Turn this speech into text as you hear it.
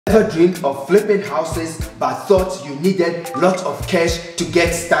Ever dreamed of flipping houses but thought you needed lots of cash to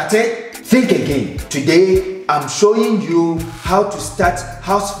get started? Think again. Today, I'm showing you how to start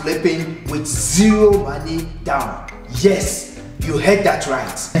house flipping with zero money down. Yes, you heard that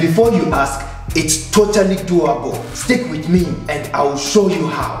right. Before you ask, it's totally doable. Stick with me and I will show you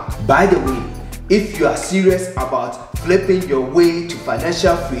how. By the way, if you are serious about flipping your way to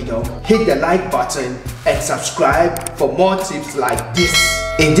financial freedom, hit the like button and subscribe for more tips like this.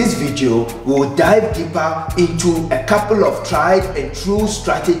 In this video, we will dive deeper into a couple of tried and true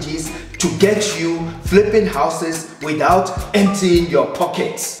strategies to get you flipping houses without emptying your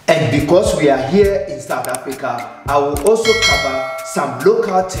pockets. And because we are here in South Africa, I will also cover some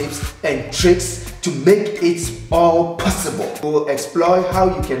local tips and tricks to make it all possible. We will explore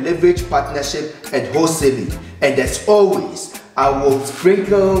how you can leverage partnership and wholesaling. And as always, I will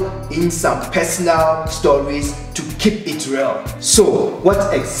sprinkle in some personal stories to keep it real. So,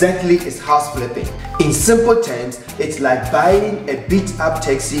 what exactly is house flipping? In simple terms, it's like buying a beat-up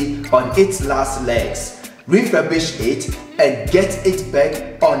taxi on its last legs, refurbish it and get it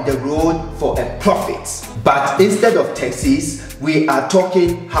back on the road for a profit. But instead of taxis, we are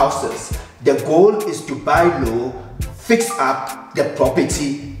talking houses. The goal is to buy low, fix up the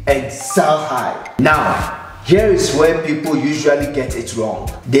property and sell high. Now, here is where people usually get it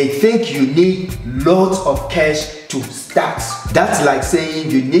wrong. They think you need loads of cash to start. That's like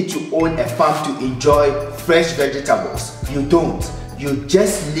saying you need to own a farm to enjoy fresh vegetables. You don't. You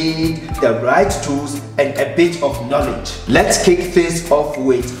just need the right tools and a bit of knowledge. Let's kick things off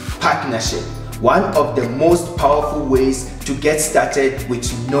with partnership. One of the most powerful ways to get started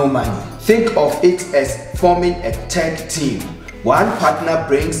with no money. Think of it as forming a tech team. One partner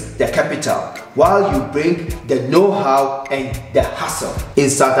brings the capital, while you bring the know-how and the hustle.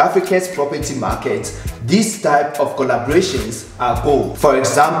 In South Africa's property market, these type of collaborations are gold. For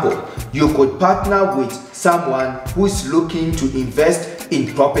example, you could partner with someone who is looking to invest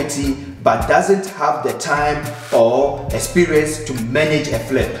in property but doesn't have the time or experience to manage a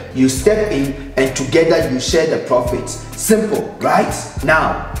flip. You step in and together you share the profits. Simple, right?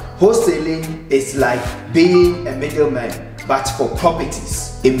 Now, wholesaling is like being a middleman, but for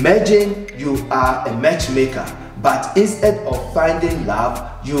properties. Imagine you are a matchmaker, but instead of finding love,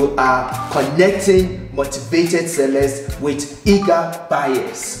 you are connecting motivated sellers with eager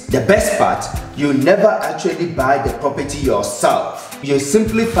buyers. The best part, you never actually buy the property yourself. You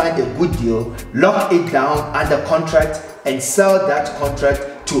simply find a good deal, lock it down under contract and sell that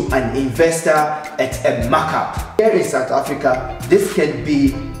contract to an investor at a markup. Here in South Africa, this can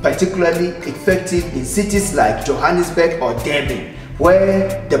be particularly effective in cities like Johannesburg or Durban,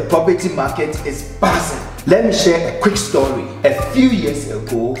 where the property market is buzzing. Let me share a quick story. A few years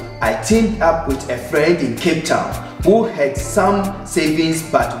ago, I teamed up with a friend in Cape Town who had some savings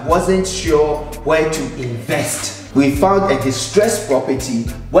but wasn't sure where to invest. We found a distressed property,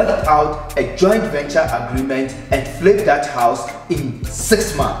 worked out a joint venture agreement and flipped that house in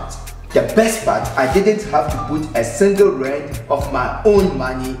 6 months. The best part, I didn't have to put a single rand of my own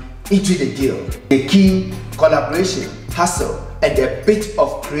money into the deal. The key, collaboration, hustle, and a bit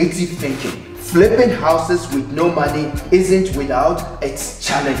of creative thinking. Flipping houses with no money isn't without its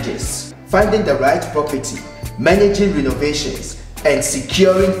challenges. Finding the right property, managing renovations, and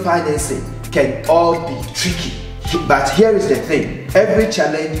securing financing can all be tricky. But here is the thing, every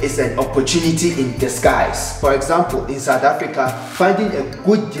challenge is an opportunity in disguise. For example, in South Africa, finding a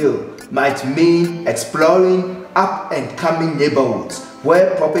good deal might mean exploring up-and-coming neighborhoods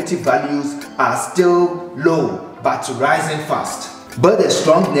where property values are still low but rising fast. Build a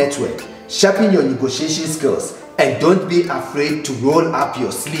strong network, sharpen your negotiation skills, and don't be afraid to roll up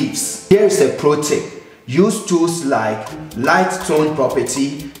your sleeves. Here is a pro tip. Use tools like Light-Tone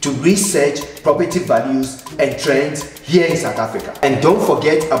Property to research property values and trends here in South Africa. And don't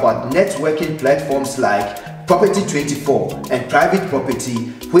forget about networking platforms like Property24 and Private Property,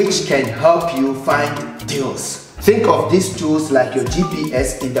 which can help you find deals. Think of these tools like your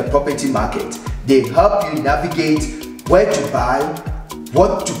GPS in the property market. They help you navigate where to buy,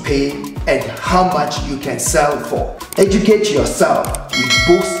 what to pay, and how much you can sell for. Educate yourself with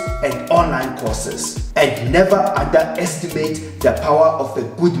books and online courses. And never underestimate the power of a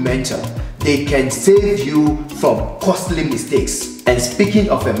good mentor. They can save you from costly mistakes. And speaking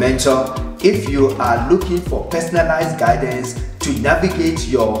of a mentor, if you are looking for personalized guidance to navigate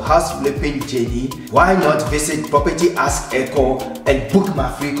your house flipping journey, why not visit PropertyAskEkow and book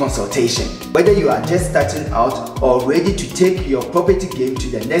my free consultation. Whether you are just starting out or ready to take your property game to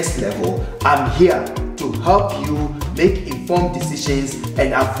the next level, I'm here to help you make informed decisions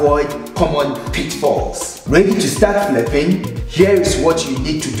and avoid common pitfalls. Ready to start flipping? Here is what you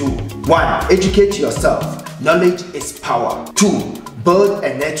need to do. 1. Educate yourself. Knowledge is power. 2. Build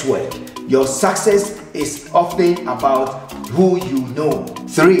a network. Your success is often about who you know.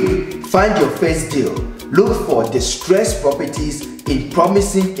 3. Find your first deal. Look for distressed properties in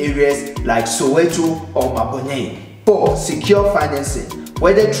promising areas like Soweto or Maboneng. 4. Secure financing,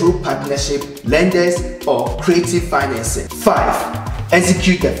 whether through partnership, lenders, or creative financing. 5.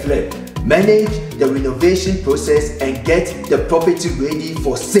 Execute the flip. Manage the renovation process and get the property ready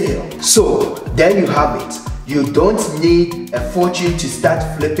for sale. So, there you have it. You don't need a fortune to start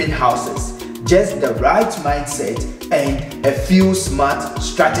flipping houses. Just the right mindset and a few smart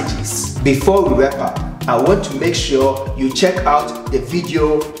strategies. Before we wrap up, I want to make sure you check out the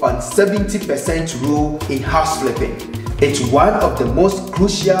video on 70% rule in house flipping. It's one of the most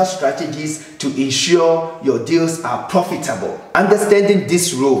crucial strategies to ensure your deals are profitable. Understanding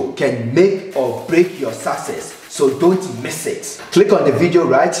this rule can make or break your success, so don't miss it. Click on the video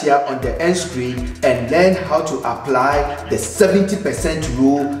right here on the end screen and learn how to apply the 70%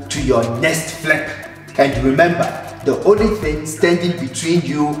 rule to your next flip. And remember, the only thing standing between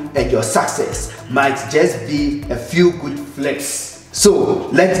you and your success might just be a few good flips. So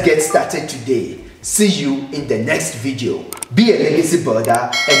let's get started today. See you in the next video. Be a legacy builder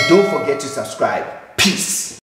and don't forget to subscribe. Peace.